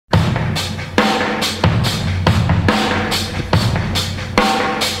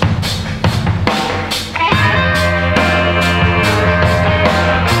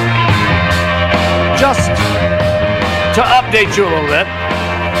update you a little bit.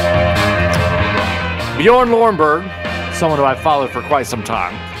 Bjorn Lornberg, someone who I've followed for quite some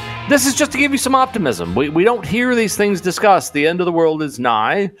time. This is just to give you some optimism. We don't hear these things discussed. The end of the world is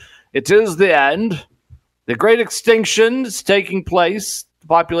nigh. It is the end. The great extinction is taking place. The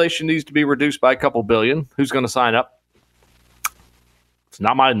population needs to be reduced by a couple billion. Who's going to sign up? It's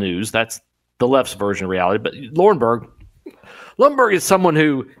not my news. That's the left's version of reality. But Lornberg is someone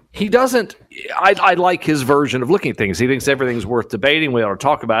who he doesn't. I like his version of looking at things. He thinks everything's worth debating. We ought to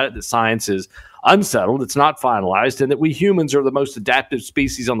talk about it. That science is unsettled. It's not finalized, and that we humans are the most adaptive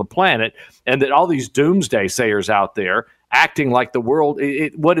species on the planet, and that all these doomsday sayers out there acting like the world,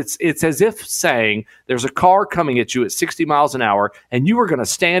 it's as if saying there's a car coming at you at 60 miles an hour, and you are going to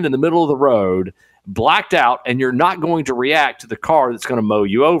stand in the middle of the road, blacked out, and you're not going to react to the car that's going to mow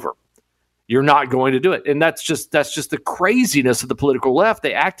you over. You're not going to do it. And that's just the craziness of the political left.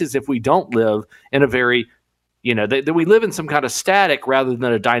 They act as if we don't live in a very, that we live in some kind of static rather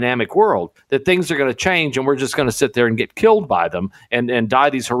than a dynamic world, that things are going to change and we're just going to sit there and get killed by them and die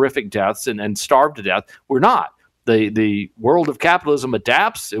these horrific deaths and starve to death. We're not. The world of capitalism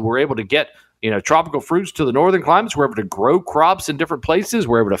adapts. We're able to get, tropical fruits to the northern climates. We're able to grow crops in different places.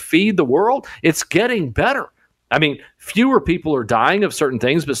 We're able to feed the world. It's getting better. I mean, fewer people are dying of certain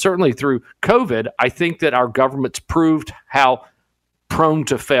things, but certainly through COVID, I think that our government's proved how prone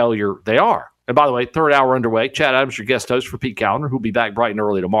to failure they are. And by the way, third hour underway. Chad Adams, your guest host for Pete Callender, who'll be back bright and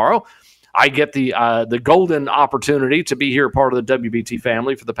early tomorrow. I get the golden opportunity to be here, part of the WBT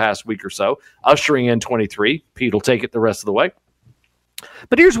family for the past week or so, ushering in 23. Pete will take it the rest of the way.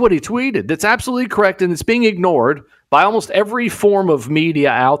 But here's what he tweeted that's absolutely correct, and it's being ignored by almost every form of media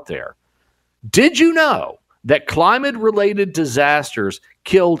out there. Did you know that climate-related disasters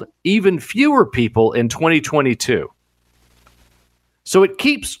killed even fewer people in 2022? So it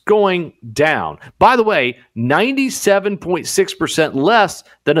keeps going down. By the way, 97.6% less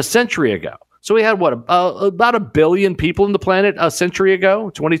than a century ago. So we had, about 1 billion people on the planet a century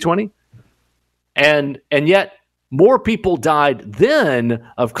ago, 2020? And yet more people died then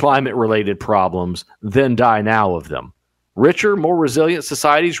of climate-related problems than die now of them. Richer, more resilient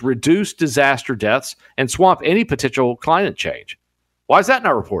societies reduce disaster deaths and swamp any potential climate change. Why is that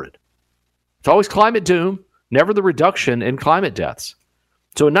not reported? It's always climate doom, never the reduction in climate deaths.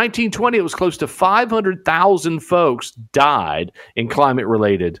 So in 1920, it was close to 500,000 folks died in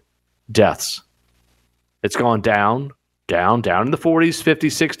climate-related deaths. It's gone down in the 40s,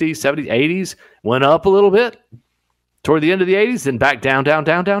 50s, 60s, 70s, 80s, went up a little bit toward the end of the 80s, then back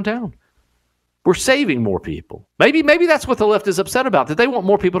down. We're saving more people. Maybe that's what the left is upset about, that they want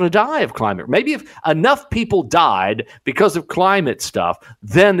more people to die of climate. Maybe if enough people died because of climate stuff,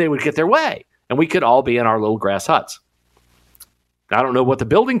 then they would get their way, and we could all be in our little grass huts. I don't know what the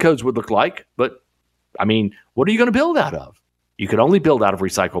building codes would look like, but, I mean, what are you going to build out of? You could only build out of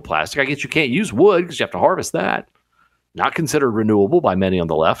recycled plastic. I guess you can't use wood because you have to harvest that. Not considered renewable by many on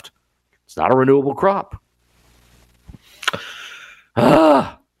the left. It's not a renewable crop.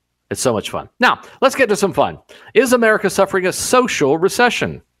 It's so much fun. Now, let's get to some fun. Is America suffering a social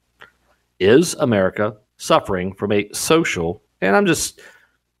recession? Is America suffering from a social, and I'm just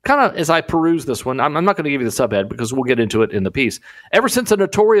kind of, as I peruse this one, I'm not going to give you the subhead because we'll get into it in the piece. Ever since a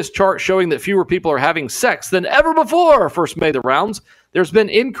notorious chart showing that fewer people are having sex than ever before first made the rounds, there's been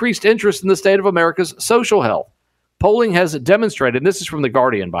increased interest in the state of America's social health. Polling has demonstrated, and this is from The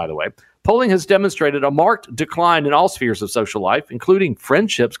Guardian, by the way, polling has demonstrated a marked decline in all spheres of social life, including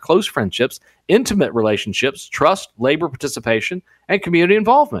friendships, close friendships, intimate relationships, trust, labor participation, and community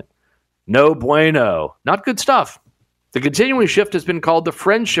involvement. No bueno. Not good stuff. The continuing shift has been called the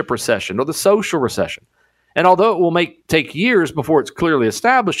friendship recession or the social recession. And although it will take years before it's clearly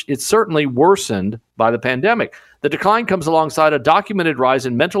established, it's certainly worsened by the pandemic. The decline comes alongside a documented rise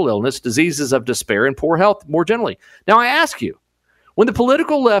in mental illness, diseases of despair, and poor health more generally. Now, I ask you, when the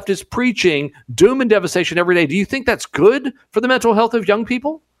political left is preaching doom and devastation every day, do you think that's good for the mental health of young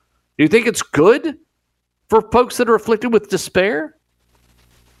people? Do you think it's good for folks that are afflicted with despair?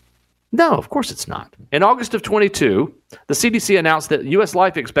 No, of course it's not. In August of 22, the CDC announced that U.S.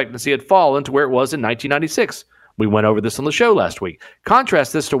 life expectancy had fallen to where it was in 1996. We went over this on the show last week.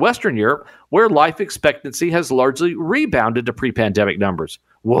 Contrast this to Western Europe, where life expectancy has largely rebounded to pre-pandemic numbers.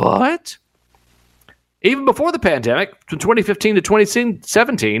 What? Even before the pandemic, from 2015 to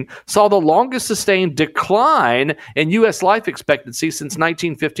 2017, saw the longest sustained decline in U.S. life expectancy since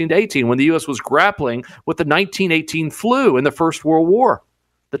 1915 to 18, when the U.S. was grappling with the 1918 flu in the First World War.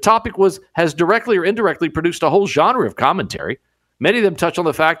 The topic has directly or indirectly produced a whole genre of commentary. Many of them touch on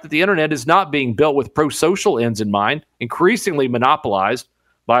the fact that the internet is not being built with pro-social ends in mind, increasingly monopolized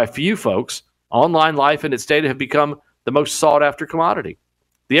by a few folks. Online life and its data have become the most sought-after commodity.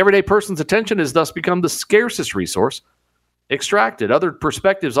 The everyday person's attention has thus become the scarcest resource extracted. Other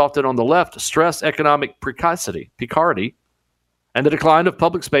perspectives, often on the left, stress economic precarity, and the decline of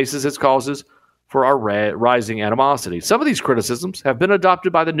public spaces as causes for our rising animosity. Some of these criticisms have been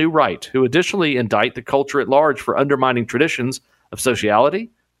adopted by the new right, who additionally indict the culture at large for undermining traditions of sociality,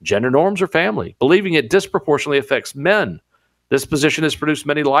 gender norms, or family, believing it disproportionately affects men. This position has produced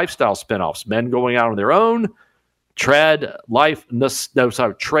many lifestyle spinoffs, men going out on their own, traditional life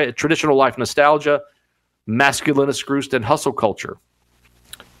nostalgia, masculinist roost, and hustle culture.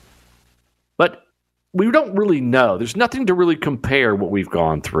 But we don't really know. There's nothing to really compare what we've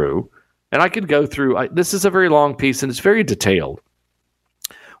gone through. And I could go through, this is a very long piece and it's very detailed.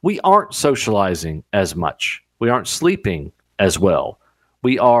 We aren't socializing as much. We aren't sleeping as well.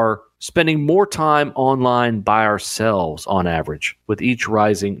 We are spending more time online by ourselves on average with each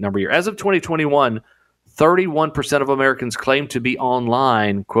rising number year. As of 2021, 31% of Americans claim to be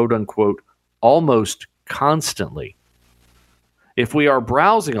online, quote unquote, almost constantly. If we are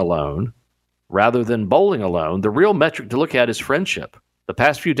browsing alone rather than bowling alone, the real metric to look at is friendship. The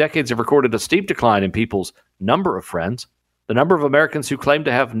past few decades have recorded a steep decline in people's number of friends. The number of Americans who claim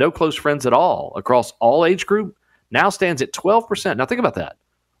to have no close friends at all across all age group now stands at 12%. Now think about that.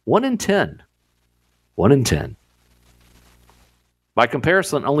 1 in 10. 1 in 10. By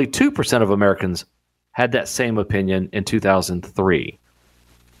comparison, only 2% of Americans had that same opinion in 2003.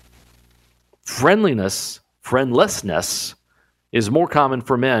 Friendlessness is more common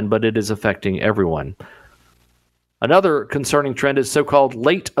for men, but it is affecting everyone. Another concerning trend is so-called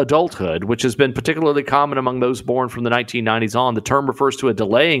late adulthood, which has been particularly common among those born from the 1990s on. The term refers to a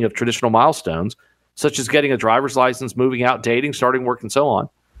delaying of traditional milestones, such as getting a driver's license, moving out, dating, starting work, and so on.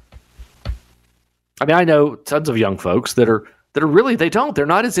 I mean, I know tons of young folks that are really, they're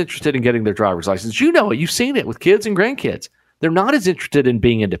not as interested in getting their driver's license. You know it. You've seen it with kids and grandkids. They're not as interested in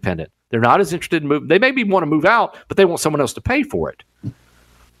being independent. They're not as interested in moving. They maybe want to move out, but they want someone else to pay for it.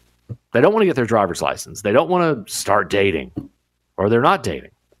 They don't want to get their driver's license. They don't want to start dating, or they're not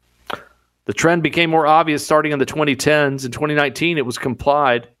dating. The trend became more obvious starting in the 2010s. In 2019, it was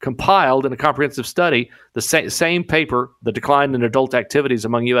compiled in a comprehensive study, the same paper, The Decline in Adult Activities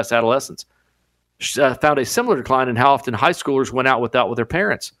Among U.S. Adolescents, found a similar decline in how often high schoolers went out with their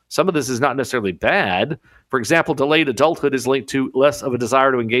parents. Some of this is not necessarily bad. For example, delayed adulthood is linked to less of a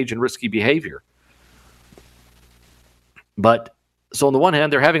desire to engage in risky behavior. But so on the one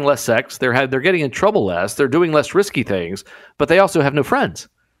hand, they're having less sex, they're getting in trouble less, they're doing less risky things, but they also have no friends.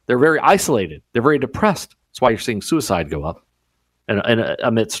 They're very isolated. They're very depressed. That's why you're seeing suicide go up, and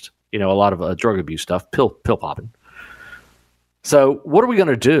amidst a lot of drug abuse stuff, pill popping. So what are we going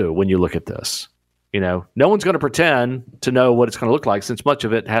to do when you look at this? No one's going to pretend to know what it's going to look like, since much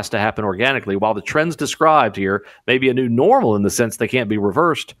of it has to happen organically. While the trends described here may be a new normal in the sense they can't be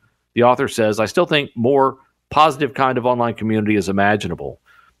reversed, the author says, I still think more positive kind of online community is imaginable.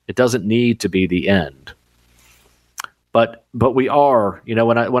 It doesn't need to be the end. But we are,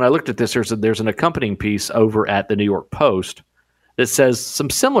 when I looked at this, there's an accompanying piece over at the New York Post that says some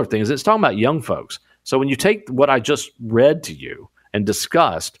similar things. It's talking about young folks. So when you take what I just read to you and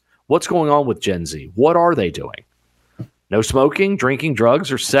discussed, what's going on with Gen Z? What are they doing? No smoking, drinking,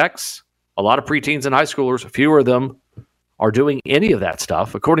 drugs, or sex. A lot of preteens and high schoolers, fewer of them are doing any of that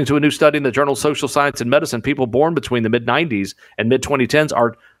stuff. According to a new study in the journal Social Science and Medicine, people born between the mid-90s and mid-2010s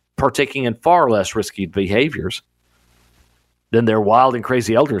are partaking in far less risky behaviors than their wild and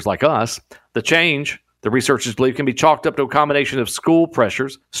crazy elders like us. The change, the researchers believe, can be chalked up to a combination of school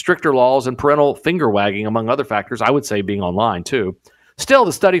pressures, stricter laws, and parental finger-wagging, among other factors. I would say being online, too. Still,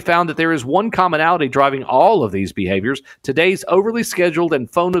 the study found that there is one commonality driving all of these behaviors. Today's overly scheduled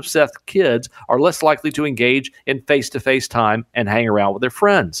and phone-obsessed kids are less likely to engage in face-to-face time and hang around with their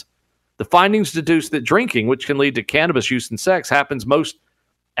friends. The findings deduce that drinking, which can lead to cannabis use and sex, happens most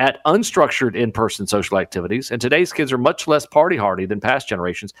at unstructured in-person social activities, and today's kids are much less party-hardy than past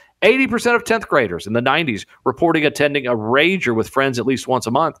generations. 80% of 10th graders in the 90s reporting attending a rager with friends at least once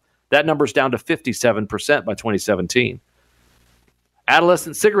a month. That number's down to 57% by 2017.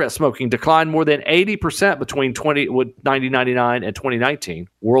 Adolescent cigarette smoking declined more than 80% between 1999 and 2019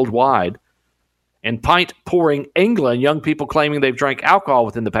 worldwide. And pint-pouring England, young people claiming they've drank alcohol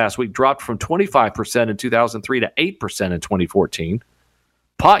within the past week dropped from 25% in 2003 to 8% in 2014.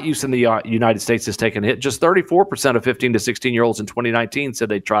 Pot use in the United States has taken a hit. Just 34% of 15 to 16-year-olds in 2019 said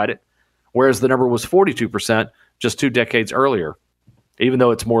they tried it, whereas the number was 42% just 2 decades earlier, even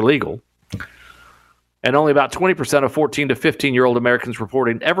though it's more legal. And only about 20% of 14 to 15-year-old Americans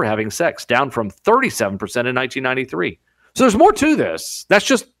reported ever having sex, down from 37% in 1993. So there's more to this. That's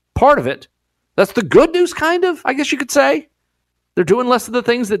just part of it. That's the good news, kind of, I guess you could say. They're doing less of the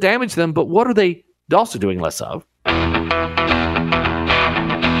things that damage them, but what are they also doing less of?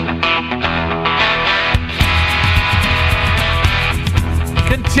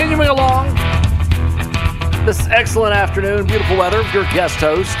 Continuing along this excellent afternoon, beautiful weather, your guest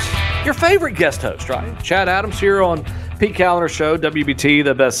host, your favorite guest host, right? Chad Adams here on Pete Calendar Show, WBT,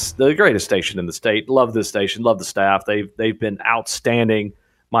 the greatest station in the state. Love this station, love the staff. They've been outstanding.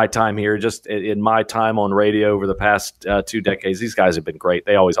 My time here, just in my time on radio over the past 2 decades, these guys have been great.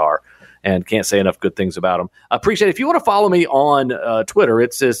 They always are, and can't say enough good things about them. I appreciate it. If you want to follow me on Twitter,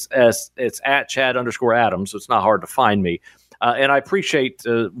 it's at Chad_Adams, so it's not hard to find me. And I appreciate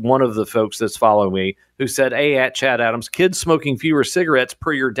one of the folks that's following me who said, hey, at Chad Adams, kids smoking fewer cigarettes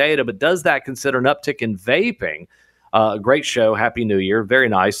per your data, but does that consider an uptick in vaping? Great show. Happy New Year. Very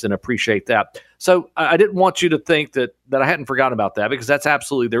nice, and appreciate that. So I didn't want you to think that I hadn't forgotten about that, because that's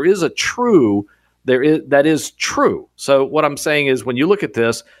absolutely, that is true. So what I'm saying is, when you look at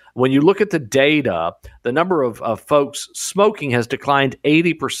this, when you look at the data, the number of folks smoking has declined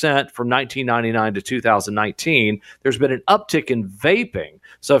 80% from 1999 to 2019. There's been an uptick in vaping.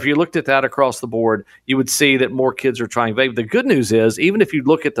 So if you looked at that across the board, you would see that more kids are trying vape. The good news is, even if you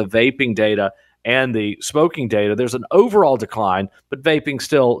look at the vaping data and the smoking data, there's an overall decline, but vaping's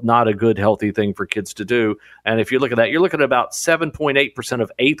still not a good, healthy thing for kids to do. And if you look at that, you're looking at about 7.8%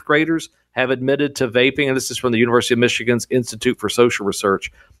 of 8th graders have admitted to vaping. And this is from the University of Michigan's Institute for Social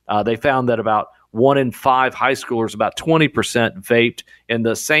Research. They found that about 1 in 5 high schoolers, about 20%, vaped in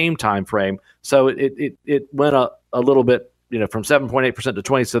the same time frame. So it went a little bit, from 7.8% to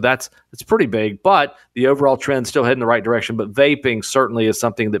 20. So it's pretty big, but the overall trend still heading in the right direction. But vaping certainly is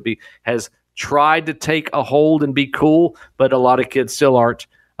something that has tried to take a hold and be cool, but a lot of kids still aren't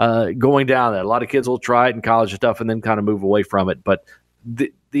going down that. A lot of kids will try it in college and stuff and then kind of move away from it. But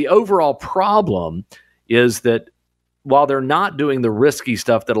the overall problem is that while they're not doing the risky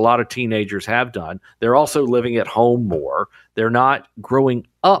stuff that a lot of teenagers have done, they're also living at home more. They're not growing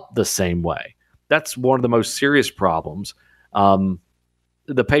up the same way. That's one of the most serious problems.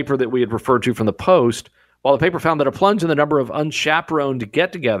 The paper that we had referred to from the Post, while the paper found that a plunge in the number of unchaperoned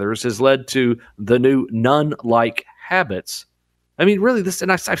get-togethers has led to the new nun-like habits. I mean, really,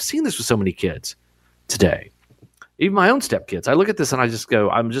 I've seen this with so many kids today. Even my own stepkids. I look at this and I just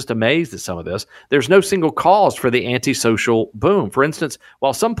go, I'm just amazed at some of this. There's no single cause for the antisocial boom. For instance,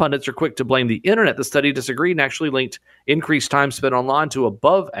 while some pundits are quick to blame the internet, the study disagreed and actually linked increased time spent online to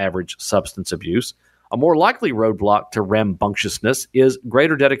above-average substance abuse. A more likely roadblock to rambunctiousness is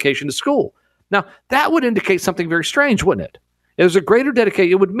greater dedication to school. Now, that would indicate something very strange, wouldn't it? If there's a greater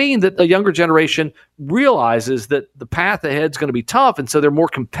dedication, it would mean that a younger generation realizes that the path ahead is going to be tough, and so they're more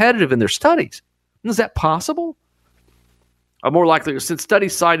competitive in their studies. Is that possible? More likely, since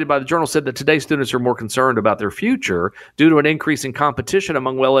studies cited by the journal said that today's students are more concerned about their future due to an increase in competition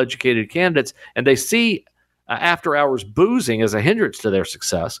among well-educated candidates, and they see after-hours boozing as a hindrance to their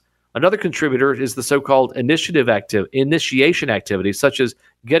success. Another contributor is the so-called initiation activities, such as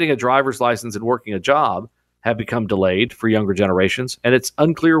getting a driver's license and working a job, have become delayed for younger generations, and it's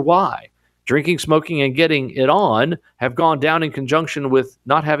unclear why. Drinking, smoking, and getting it on have gone down in conjunction with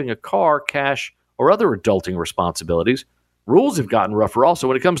not having a car, cash, or other adulting responsibilities. Rules have gotten rougher also.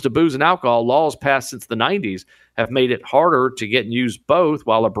 When it comes to booze and alcohol, laws passed since the 90s have made it harder to get and use both,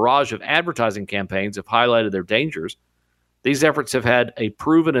 while a barrage of advertising campaigns have highlighted their dangers. These efforts have had a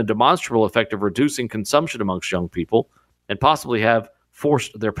proven and demonstrable effect of reducing consumption amongst young people and possibly have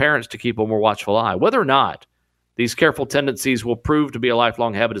forced their parents to keep a more watchful eye. Whether or not these careful tendencies will prove to be a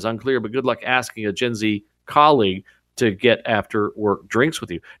lifelong habit is unclear, but good luck asking a Gen Z colleague to get after work drinks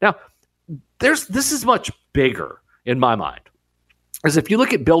with you. Now, this is much bigger in my mind. As if you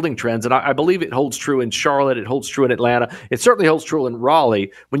look at building trends, and I believe it holds true in Charlotte, it holds true in Atlanta, it certainly holds true in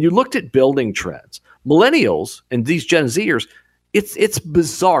Raleigh. When you looked at building trends, millennials and these Gen Zers, it's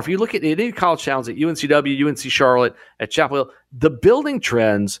bizarre. If you look at any college towns at UNCW, UNC Charlotte, at Chapel Hill, the building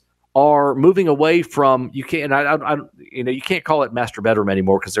trends are moving away from, you can't call it master bedroom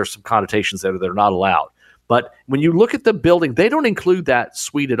anymore because there's some connotations there that are not allowed. But when you look at the building, they don't include that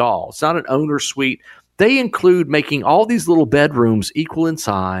suite at all. It's not an owner suite. They include making all these little bedrooms equal in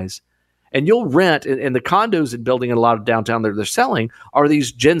size. And you'll rent, and the condos in building in a lot of downtown they're selling are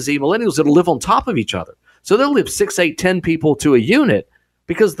these Gen Z millennials that'll live on top of each other. So they'll live 6, 8, 10 people to a unit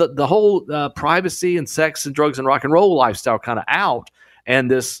because the whole privacy and sex and drugs and rock and roll lifestyle kind of out.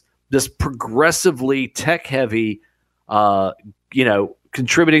 And this progressively tech-heavy,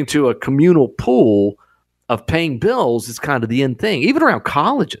 contributing to a communal pool of paying bills is kind of the end thing. Even around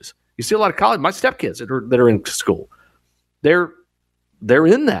colleges. You see a lot of college, my stepkids that are in school, they're they're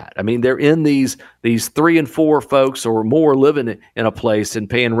in that. I mean, they're in these 3 and 4 folks or more living in a place and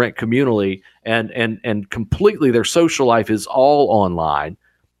paying rent communally, and completely their social life is all online.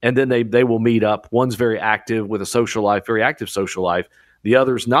 And then they will meet up. One's very active with a social life, very active social life. The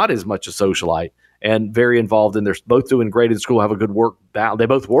other's not as much a socialite and very involved, and they're both doing great in school, have a good work balance. They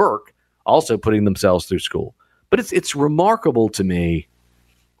both work, also putting themselves through school. But it's remarkable to me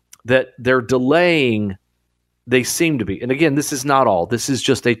that they're delaying. They seem to be, and again, this is not all. This is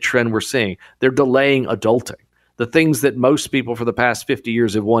just a trend we're seeing. They're delaying adulting. The things that most people for the past 50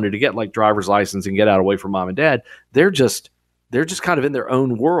 years have wanted to get, like driver's license and get out away from mom and dad, they're just kind of in their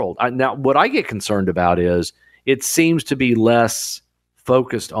own world. Now, what I get concerned about is it seems to be less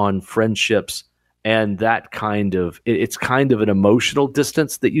focused on friendships and that kind of, it's kind of an emotional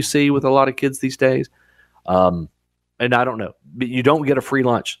distance that you see with a lot of kids these days. And I don't know, but you don't get a free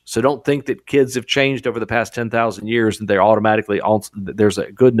lunch. So don't think that kids have changed over the past 10,000 years and they're automatically, there's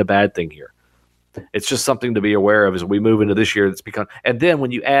a good and a bad thing here. It's just something to be aware of as we move into this year. That's become, and then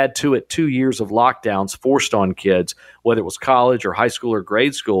when you add to it 2 years of lockdowns forced on kids, whether it was college or high school or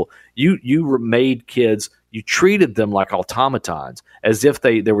grade school, you made kids, you treated them like automatons, as if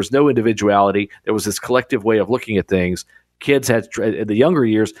there was no individuality. There was this collective way of looking at things. Kids had, in the younger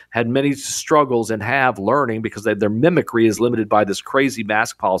years, had many struggles and have learning because their mimicry is limited by this crazy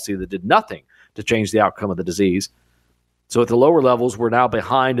mask policy that did nothing to change the outcome of the disease. So at the lower levels, we're now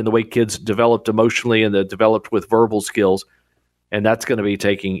behind in the way kids developed emotionally and developed with verbal skills. And that's going to be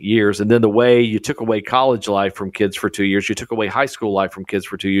taking years. And then the way you took away college life from kids for 2 years, you took away high school life from kids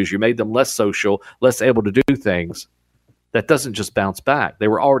for 2 years, you made them less social, less able to do things. That doesn't just bounce back. They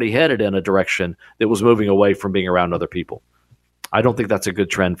were already headed in a direction that was moving away from being around other people. I don't think that's a good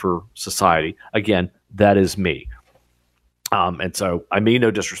trend for society. Again, that is me. And so I mean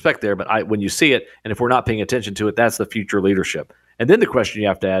no disrespect there, but when you see it, and if we're not paying attention to it, that's the future leadership. And then the question you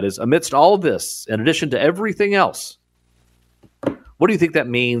have to add is, amidst all of this, in addition to everything else, what do you think that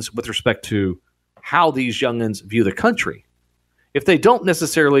means with respect to how these youngins view the country? If they don't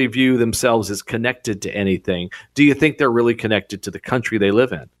necessarily view themselves as connected to anything, do you think they're really connected to the country they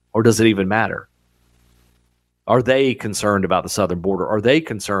live in? Or does it even matter? Are they concerned about the southern border? Are they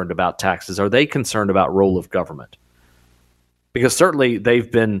concerned about taxes? Are they concerned about role of government? Because certainly they've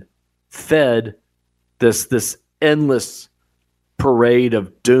been fed this endless parade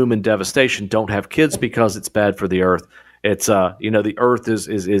of doom and devastation. Don't have kids because it's bad for the earth. It's the earth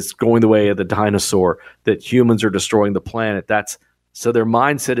is going the way of the dinosaur, that humans are destroying the planet. So their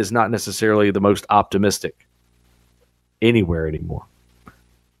mindset is not necessarily the most optimistic anywhere anymore.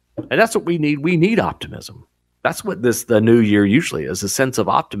 And that's what we need. We need optimism. That's what the new year usually is, a sense of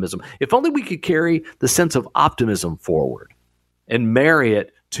optimism. If only we could carry the sense of optimism forward and marry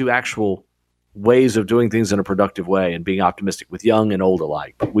it to actual ways of doing things in a productive way and being optimistic with young and old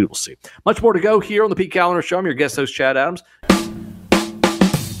alike. But we will see. Much more to go here on the Pete Callender Show. I'm your guest host, Chad Adams.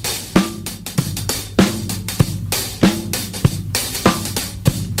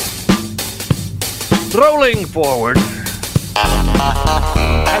 Rolling forward.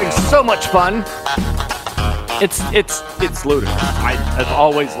 Having so much fun. It's ludicrous. I've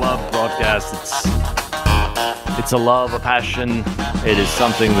always loved broadcasts. It's a love, a passion. It is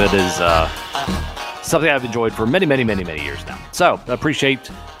something that is something I've enjoyed for many, many, many, many years now. So I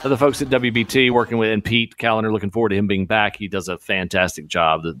appreciate the folks at WBT working with, and Pete Callender, looking forward to him being back. He does a fantastic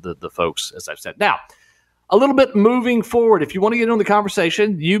job, the folks, as I've said. Now, a little bit moving forward. If you want to get into the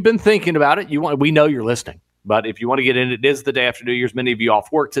conversation, you've been thinking about it. We know you're listening. But if you want to get in, it is the day after New Year's. Many of you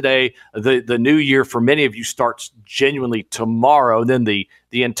off work today. The new year for many of you starts genuinely tomorrow. Then the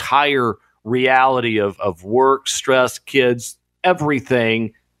entire reality of work, stress, kids,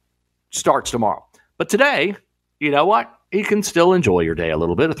 everything starts tomorrow. But today, you know what? You can still enjoy your day a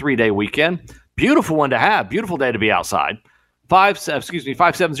little bit. A 3-day weekend. Beautiful one to have. Beautiful day to be outside.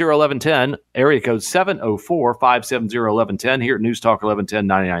 570-1110, area code 704-570-1110 here at News Talk 1110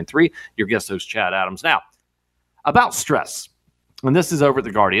 99.3. Your guest host, Chad Adams. Now, about stress. And this is over at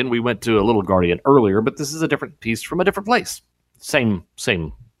The Guardian. We went to a little Guardian earlier, but this is a different piece from a different place. Same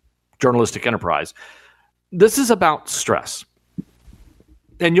journalistic enterprise. This is about stress.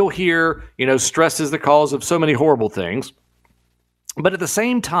 And you'll hear, stress is the cause of so many horrible things. But at the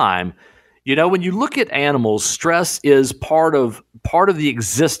same time, when you look at animals, stress is part of the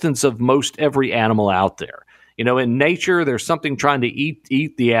existence of most every animal out there. In nature, there's something trying to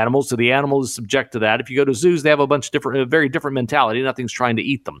eat the animals, so the animal is subject to that. If you go to zoos, they have a very different mentality. Nothing's trying to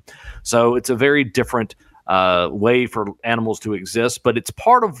eat them. So it's a very different way for animals to exist, but it's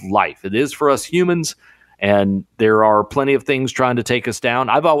part of life. It is for us humans, And there are plenty of things trying to take us down.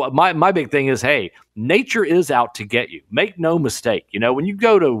 My big thing is, hey, nature is out to get you. Make no mistake. When you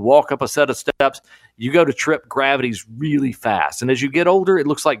go to walk up a set of steps, you go to trip, gravity's really fast. And as you get older, it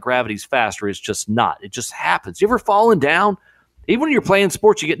looks like gravity's faster. It's just not. It just happens. You ever fallen down? Even when you're playing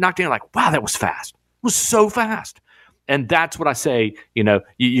sports, you get knocked down, you're like, wow, that was fast. It was so fast. And that's what I say.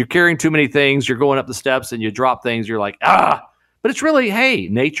 You're carrying too many things. You're going up the steps and you drop things. You're like, ah. But it's really, hey,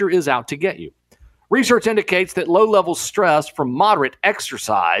 nature is out to get you. Research indicates that low-level stress from moderate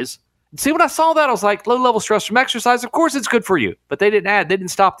exercise. See, when I saw that, I was like, low-level stress from exercise, of course it's good for you. But they didn't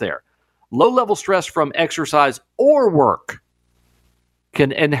stop there. Low-level stress from exercise or work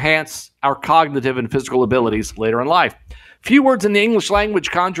can enhance our cognitive and physical abilities later in life. Few words in the English language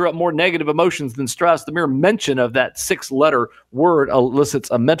conjure up more negative emotions than stress. The mere mention of that 6-letter word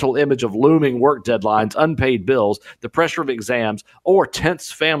elicits a mental image of looming work deadlines, unpaid bills, the pressure of exams, or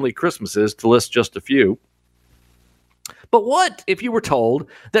tense family Christmases, to list just a few. But what if you were told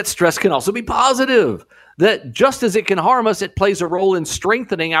that stress can also be positive? That just as it can harm us, it plays a role in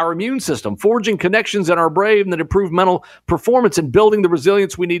strengthening our immune system, forging connections in our brain that improve mental performance, and building the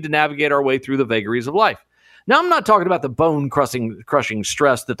resilience we need to navigate our way through the vagaries of life. Now, I'm not talking about the bone-crushing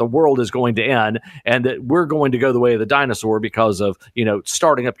stress that the world is going to end and that we're going to go the way of the dinosaur because of,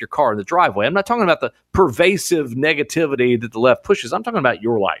 starting up your car in the driveway. I'm not talking about the pervasive negativity that the left pushes. I'm talking about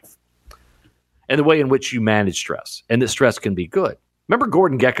your life and the way in which you manage stress, and that stress can be good. Remember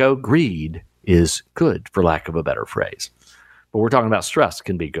Gordon Gekko? Greed is good, for lack of a better phrase. But we're talking about stress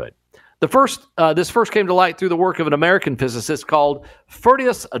can be good. This first came to light through the work of an American physicist called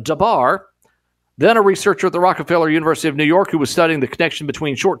Ferdius Dabar, then a researcher at the Rockefeller University of New York who was studying the connection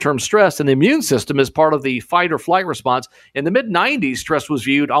between short-term stress and the immune system as part of the fight or flight response. In the mid-90s, stress was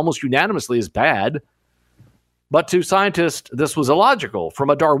viewed almost unanimously as bad. But to scientists, this was illogical. From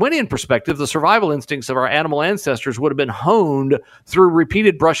a Darwinian perspective, the survival instincts of our animal ancestors would have been honed through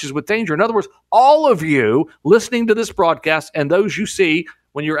repeated brushes with danger. In other words, all of you listening to this broadcast and those you see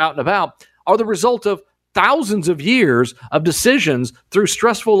when you're out and about are the result of thousands of years of decisions through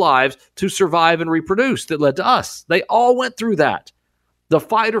stressful lives to survive and reproduce that led to us. They all went through that. The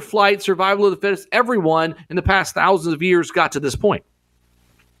fight or flight, survival of the fittest, everyone in the past thousands of years got to this point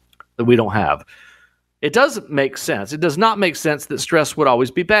that we don't have. It doesn't make sense. It does not make sense that stress would always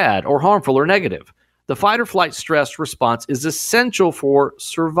be bad or harmful or negative. The fight or flight stress response is essential for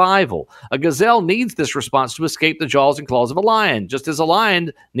survival. A gazelle needs this response to escape the jaws and claws of a lion, just as a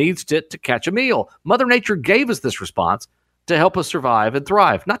lion needs it to catch a meal. Mother Nature gave us this response to help us survive and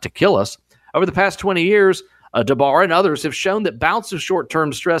thrive, not to kill us. Over the past 20 years, Dabar and others have shown that bouts of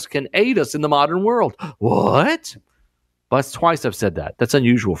short-term stress can aid us in the modern world. What? Well, that's twice I've said that. That's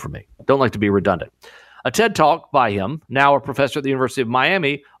unusual for me. Don't like to be redundant. A TED Talk by him, now a professor at the University of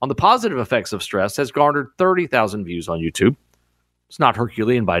Miami, on the positive effects of stress has garnered 30,000 views on YouTube. It's not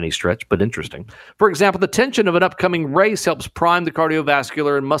Herculean by any stretch, but interesting. For example, the tension of an upcoming race helps prime the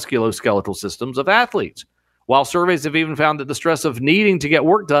cardiovascular and musculoskeletal systems of athletes, while surveys have even found that the stress of needing to get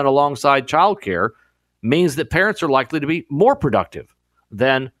work done alongside childcare means that parents are likely to be more productive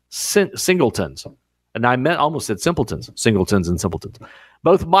than singletons. And I almost said simpletons, singletons and simpletons.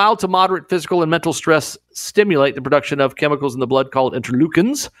 Both mild to moderate physical and mental stress stimulate the production of chemicals in the blood called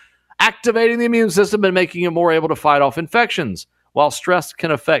interleukins, activating the immune system and making it more able to fight off infections. While stress can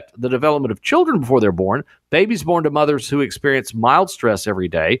affect the development of children before they're born, babies born to mothers who experience mild stress every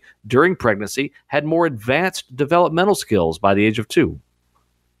day during pregnancy had more advanced developmental skills by the age of 2.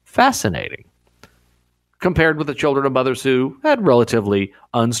 Fascinating. Compared with the children of mothers who had relatively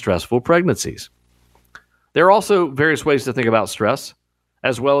unstressful pregnancies. There are also various ways to think about stress,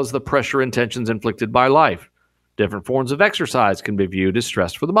 as well as the pressure and tensions inflicted by life. Different forms of exercise can be viewed as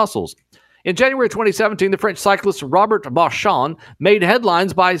stress for the muscles. In January 2017, the French cyclist Robert Marchand made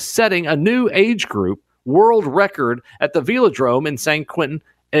headlines by setting a new age group world record at the Velodrome in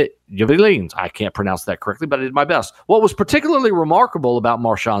Saint-Quentin-Yvelines. I can't pronounce that correctly, but I did my best. What was particularly remarkable about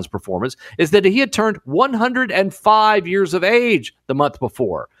Marchand's performance is that he had turned 105 years of age the month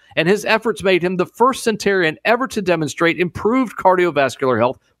before, and his efforts made him the first centurion ever to demonstrate improved cardiovascular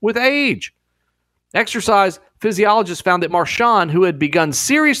health with age. Exercise physiologists found that Marchand, who had begun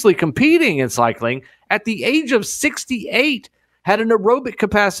seriously competing in cycling at the age of 68, had an aerobic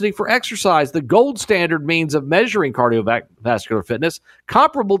capacity for exercise, the gold standard means of measuring cardiovascular fitness,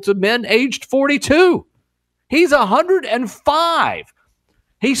 comparable to men aged 42. He's 105.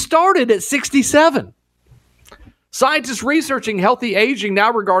 He started at 67. Scientists researching healthy aging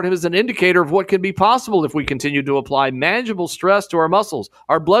now regard him as an indicator of what can be possible if we continue to apply manageable stress to our muscles,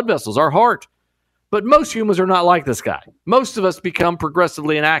 our blood vessels, our heart. But most humans are not like this guy. Most of us become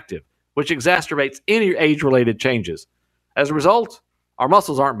progressively inactive. which exacerbates any age-related changes. As a result, our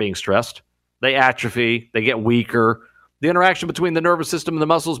muscles aren't being stressed. They atrophy, they get weaker. The interaction between the nervous system and the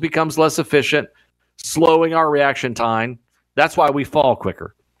muscles becomes less efficient, slowing our reaction time. That's why we fall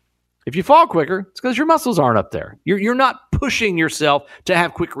quicker. If you fall quicker, it's because your muscles aren't up there. You're not pushing yourself to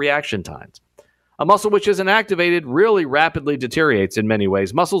have quick reaction times. A muscle which isn't activated really rapidly deteriorates in many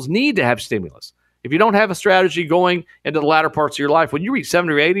ways. Muscles need to have stimulus. If you don't have a strategy going into the latter parts of your life, when you reach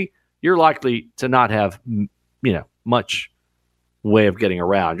 70 or 80, you're likely to not have, much way of getting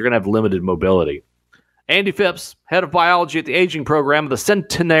around. You're going to have limited mobility. Andy Phipps, head of biology at the aging program of the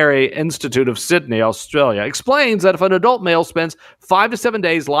Centenary Institute of Sydney, Australia, explains that if an adult male spends 5 to 7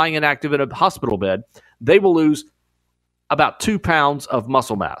 days lying inactive in a hospital bed, they will lose about 2 pounds of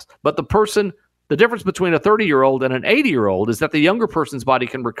muscle mass. But the difference between a 30-year-old and an 80-year-old is that the younger person's body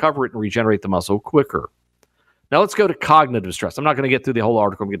can recover it and regenerate the muscle quicker. Now let's go to cognitive stress. I'm not going to get through the whole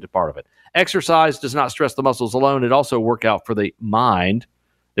article. I'm going to get to part of it. Exercise does not stress the muscles alone. It also works out for the mind.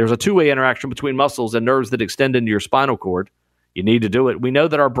 There's a two-way interaction between muscles and nerves that extend into your spinal cord. You need to do it. We know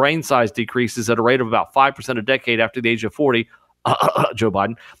that our brain size decreases at a rate of about 5% a decade after the age of 40, Joe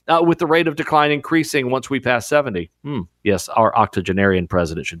Biden, with the rate of decline increasing once we pass 70. Yes, our octogenarian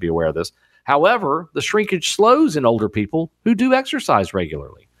president should be aware of this. However, the shrinkage slows in older people who do exercise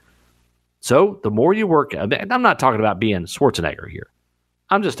regularly. So the more you work, and I'm not talking about being Schwarzenegger here.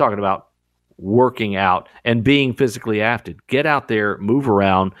 I'm just talking about working out and being physically active. Get out there, move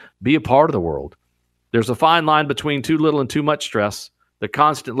around, be a part of the world. There's a fine line between too little and too much stress. The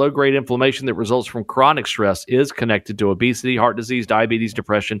constant low-grade inflammation that results from chronic stress is connected to obesity, heart disease, diabetes,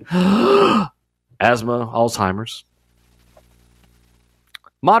 depression, asthma, Alzheimer's.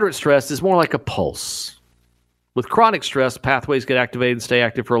 Moderate stress is more like a pulse. With chronic stress, pathways get activated and stay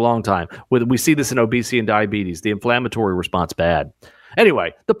active for a long time. We see this in obesity and diabetes. The inflammatory response, bad.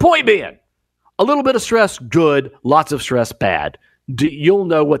 Anyway, the point being, a little bit of stress, good. Lots of stress, bad. You'll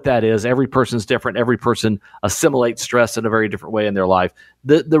know what that is. Every person's different. Every person assimilates stress in a very different way in their life.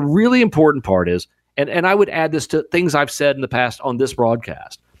 The really important part is, and I would add this to things I've said in the past on this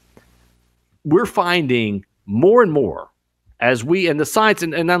broadcast, we're finding more and more as we, and the science,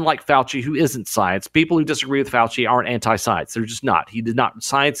 and unlike Fauci, who isn't science, people who disagree with Fauci aren't anti-science. They're just not. He did not.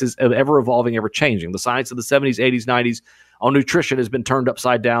 Science is ever evolving, ever changing. The science of the 70s, 80s, 90s on nutrition has been turned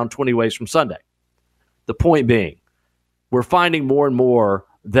upside down 20 ways from Sunday. The point being, we're finding more and more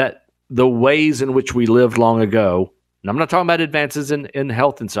that the ways in which we lived long ago, and I'm not talking about advances in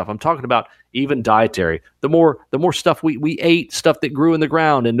health and stuff. I'm talking about even dietary. The more stuff we ate, stuff that grew in the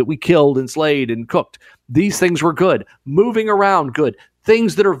ground and that we killed and slayed and cooked. These things were good. Moving around, good.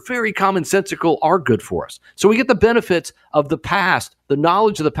 Things that are very commonsensical are good for us. So we get the benefits of the past, the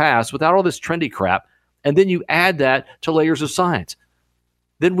knowledge of the past without all this trendy crap. And then you add that to layers of science.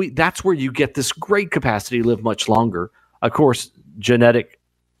 Then that's where you get this great capacity to live much longer. Of course, genetic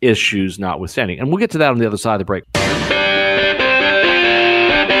issues notwithstanding. And we'll get to that on the other side of the break.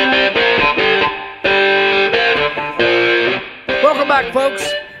 Welcome back, folks.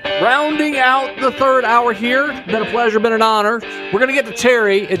 Rounding out the third hour here. Been a pleasure, been an honor. We're going to get to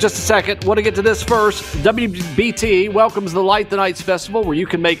Terry in just a second. Want to get to this first. WBT welcomes the Light the Nights Festival, where you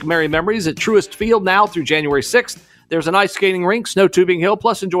can make merry memories at Truist Field now through January 6th. There's an ice skating rink, snow tubing hill,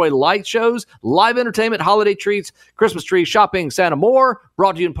 plus enjoy light shows, live entertainment, holiday treats, Christmas trees, shopping, Santa more.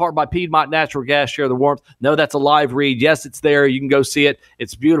 Brought to you in part by Piedmont Natural Gas. Share the warmth. No, that's a live read. Yes, it's there. You can go see it.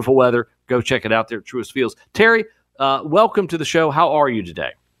 It's beautiful weather. Go check it out there at Truist Fields. Terry, welcome to the show. How are you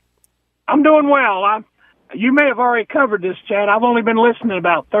today? I'm doing well. You may have already covered this, Chad. I've only been listening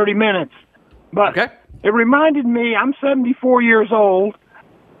about 30 minutes. But okay. It reminded me, I'm 74 years old,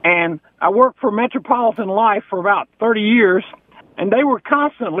 and I worked for Metropolitan Life for about 30 years, and they were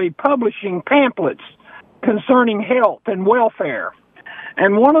constantly publishing pamphlets concerning health and welfare.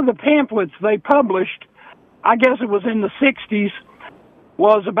 And one of the pamphlets they published, I guess it was in the 60s,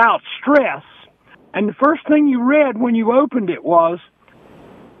 was about stress. And the first thing you read when you opened it was,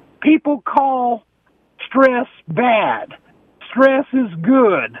 people call stress bad. Stress is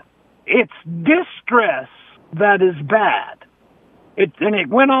good. It's distress that is bad. And it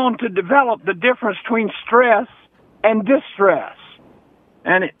went on to develop the difference between stress and distress.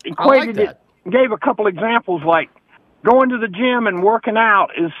 And it equated it, gave a couple examples like going to the gym and working out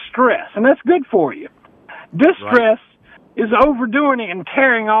is stress, and that's good for you. Distress is overdoing it and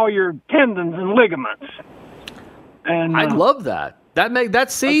tearing all your tendons and ligaments. And I love that.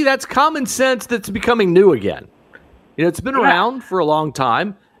 That's common sense that's becoming new again. You know, it's been around for a long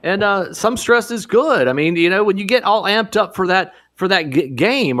time, and some stress is good. I mean, you know, when you get all amped up for for that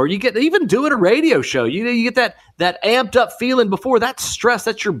game, or you get even doing a radio show. You get that amped up feeling before. That's stress.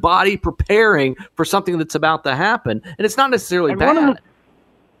 That's your body preparing for something that's about to happen, and it's not necessarily bad.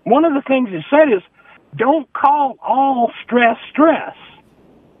 One of the things it said is, don't call all stress,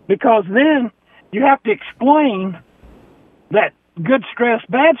 because then you have to explain that good stress,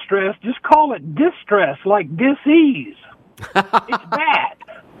 bad stress. Just call it distress, like dis-ease. It's bad.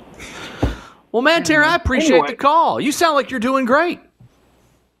 Well, man, Terry, I appreciate the call. You sound like you're doing great.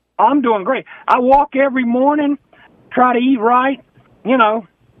 I'm doing great. I walk every morning, try to eat right,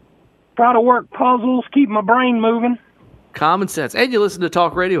 try to work puzzles, keep my brain moving. Common sense. And you listen to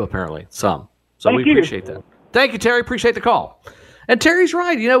talk radio, apparently, some. So we appreciate that. Thank you, Terry. Appreciate the call. And Terry's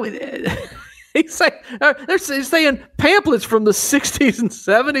right. He's saying pamphlets from the 60s and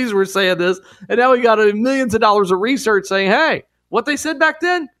 70s were saying this, and now we got millions of dollars of research saying, hey, what they said back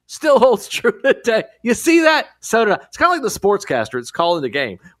then still holds true today. You see that? So did I. It's kind of like the sportscaster. It's calling the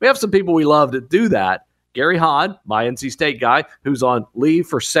game. We have some people we love that do that. Gary Hahn, my NC State guy, who's on leave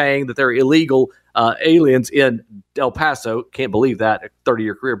for saying that they're illegal aliens in El Paso. Can't believe that, a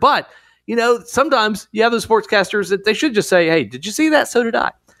 30-year career. But, sometimes you have those sportscasters that they should just say, hey, did you see that? So did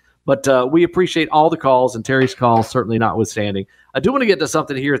I. But we appreciate all the calls, and Terry's call certainly notwithstanding. I do want to get to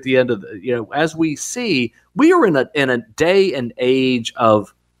something here at the end of as we see, we are in a day and age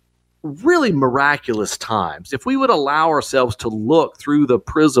of really miraculous times. If we would allow ourselves to look through the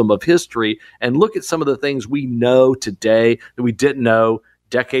prism of history and look at some of the things we know today that we didn't know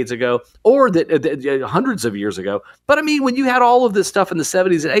decades ago, or that hundreds of years ago. But I mean, when you had all of this stuff in the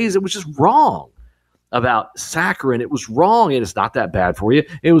 70s and 80s, it was just wrong. About saccharin, it was wrong, and it's not that bad for you.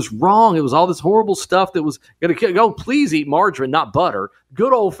 It was wrong. It was all this horrible stuff that was going to go. Please eat margarine, not butter.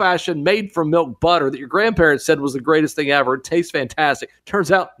 Good old-fashioned made from milk butter that your grandparents said was the greatest thing ever. It tastes fantastic. Turns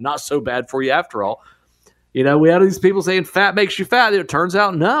out not so bad for you after all. We had these people saying fat makes you fat. It turns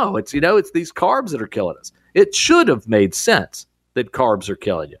out no. It's these carbs that are killing us. It should have made sense that carbs are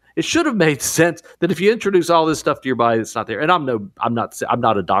killing you. It should have made sense that if you introduce all this stuff to your body, it's not there. And I'm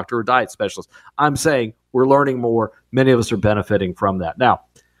not a doctor or diet specialist. I'm saying we're learning more. Many of us are benefiting from that. Now,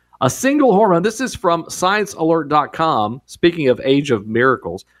 a single hormone, this is from sciencealert.com, speaking of age of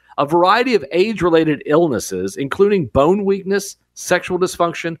miracles, a variety of age-related illnesses, including bone weakness, sexual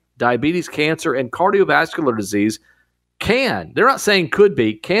dysfunction, diabetes, cancer, and cardiovascular disease, they're not saying could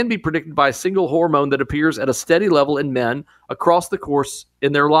be, can be predicted by a single hormone that appears at a steady level in men across the course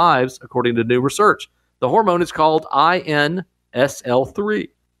in their lives, according to new research. The hormone is called INSL3.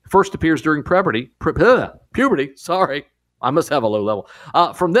 First appears during puberty. Sorry, I must have a low level.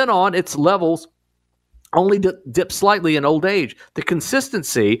 From then on, its levels only dip slightly in old age. The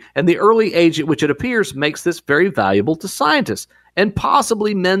consistency and the early age at which it appears makes this very valuable to scientists and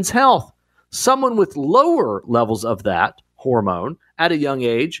possibly men's health. Someone with lower levels of that hormone at a young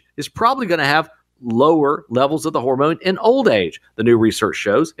age is probably going to have lower levels of the hormone in old age, the new research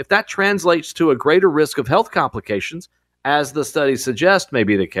shows. If that translates to a greater risk of health complications, as the studies suggest may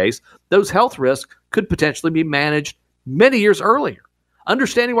be the case, those health risks could potentially be managed many years earlier.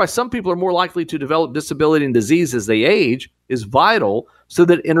 Understanding why some people are more likely to develop disability and disease as they age is vital so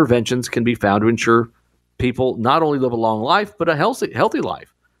that interventions can be found to ensure people not only live a long life, but a healthy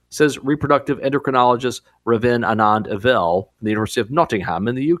life, says reproductive endocrinologist Ravin Anand-Evel from the University of Nottingham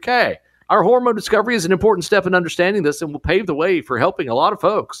in the UK. Our hormone discovery is an important step in understanding this and will pave the way for helping a lot of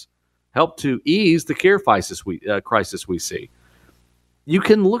folks, help to ease the care crisis we see. You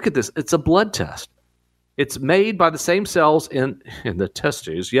can look at this. It's a blood test. It's made by the same cells in the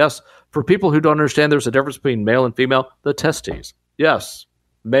testes. Yes, for people who don't understand there's a difference between male and female, the testes. Yes,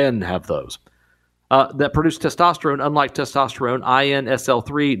 men have those. That produce testosterone. Unlike testosterone,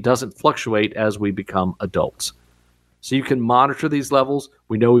 INSL3 doesn't fluctuate as we become adults. So you can monitor these levels.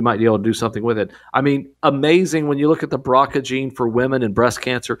 We know we might be able to do something with it. I mean, amazing when you look at the BRCA gene for women and breast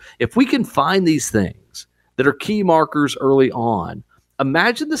cancer. If we can find these things that are key markers early on,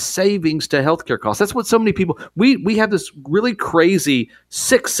 imagine the savings to healthcare costs. That's what so many people, we have this really crazy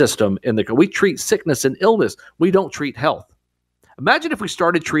sick system we treat sickness and illness. We don't treat health. Imagine if we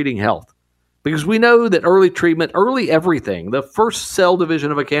started treating health. Because we know that early treatment, early everything, the first cell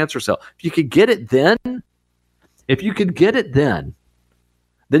division of a cancer cell, if you could get it then,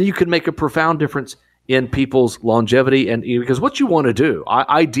 then you can make a profound difference in people's longevity. And because what you want to do,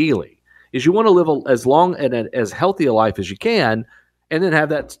 ideally, is you want to live as long and as healthy a life as you can, and then have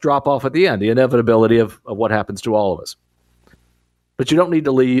that drop off at the end, the inevitability of what happens to all of us. But you don't need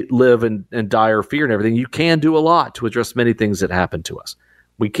to live in dire fear and everything. You can do a lot to address many things that happen to us.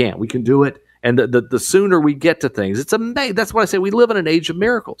 We can do it. And the sooner we get to things, it's amazing. That's why I say we live in an age of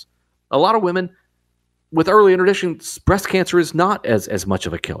miracles. A lot of women with early interdiction, breast cancer is not as much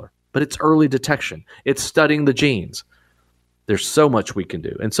of a killer, but it's early detection. It's studying the genes. There's so much we can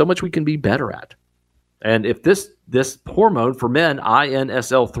do and so much we can be better at. And if this hormone for men,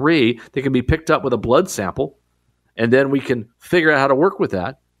 INSL3, that can be picked up with a blood sample, and then we can figure out how to work with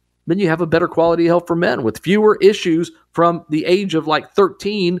that, then you have a better quality of health for men with fewer issues from the age of like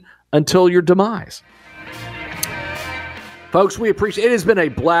 13 until your demise. Folks, we appreciate it. It has been a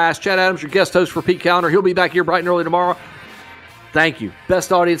blast. Chad Adams, your guest host for Pete Calendar. He'll be back here bright and early tomorrow. Thank you.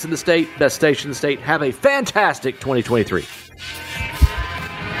 Best audience in the state, best station in the state. Have a fantastic 2023.